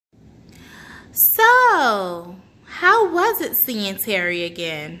So, how was it seeing Terry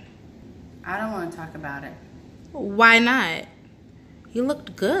again? I don't want to talk about it. Why not? You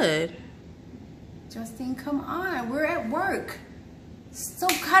looked good. Justine, come on. We're at work. So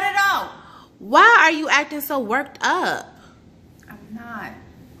cut it out. Why are you acting so worked up? I'm not.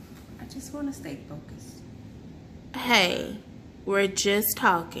 I just want to stay focused. Hey, we're just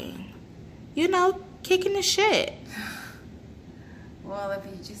talking. You know, kicking the shit. Well, if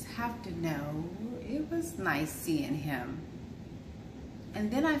you just have to know, it was nice seeing him. And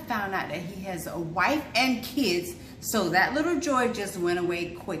then I found out that he has a wife and kids, so that little joy just went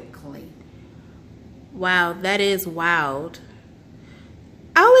away quickly. Wow, that is wild.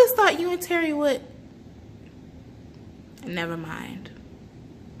 I always thought you and Terry would... Never mind.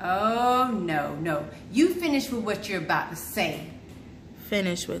 Oh, no. You finish with what you're about to say.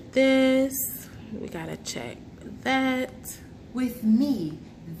 Finish with this. We gotta check that. With me,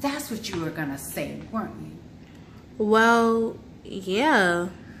 that's what you were gonna say, weren't you? Well, yeah.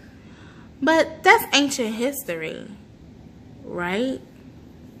 But that's ancient history, right?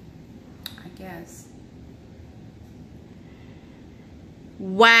 I guess.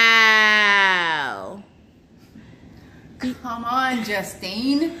 Wow. Come on,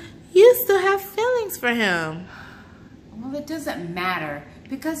 Justine. You still have feelings for him. Well, it doesn't matter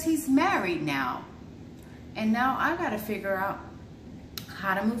because he's married now. And now I gotta figure out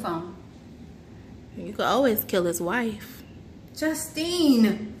how to move on. You could always kill his wife.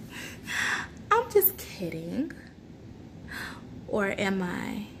 Justine! I'm just kidding. Or am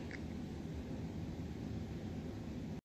I?